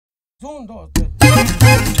Un, dos, tres.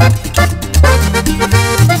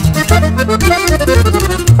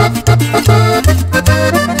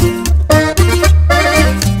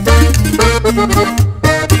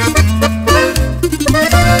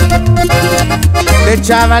 De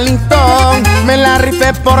chavalito me la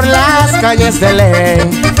rifé por las calles de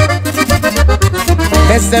ley.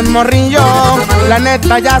 Desde morrillo, la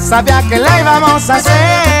neta ya sabía que la íbamos a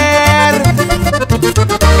hacer.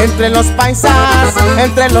 Entre los paisas,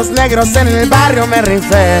 entre los negros en el barrio me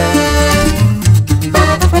rifé.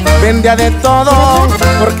 Vendía de todo,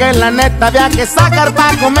 porque la neta había que sacar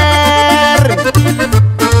para comer.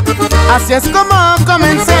 Así es como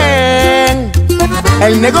comencé.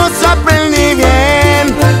 El negocio aprendí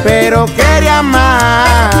bien, pero quería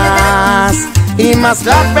más y más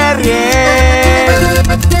la perrié.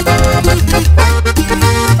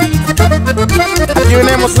 Aquí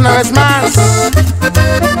venimos una vez más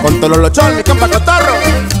con Tololoche, mi compa Cotorro.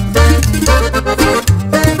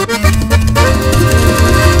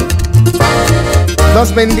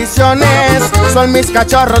 Dos bendiciones son mis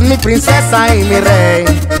cachorros, mi princesa y mi rey.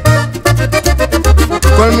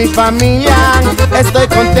 Con mi familia estoy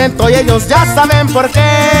contento y ellos ya saben por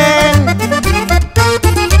qué.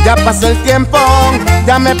 Ya pasó el tiempo,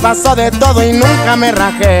 ya me pasó de todo y nunca me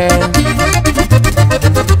rajé.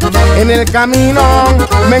 En el camino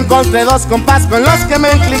me encontré dos compas con los que me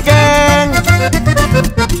cliqué.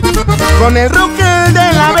 Con el Rukel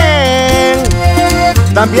de la B,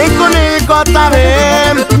 también con el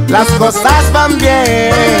JB, las cosas van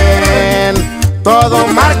bien, todo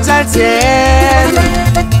marcha al 100.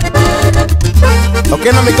 Ok,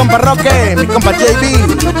 no, mi compa Roque, mi compa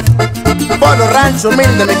JB, Polo Rancho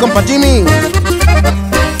Humilde, mi compa Jimmy.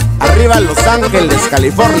 Arriba Los Ángeles,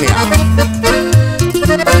 California.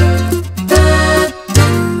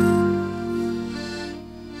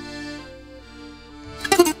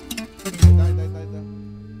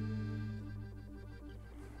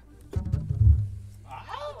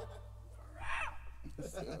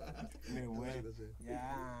 Me huele.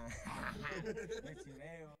 Ya. Me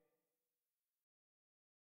chiveo.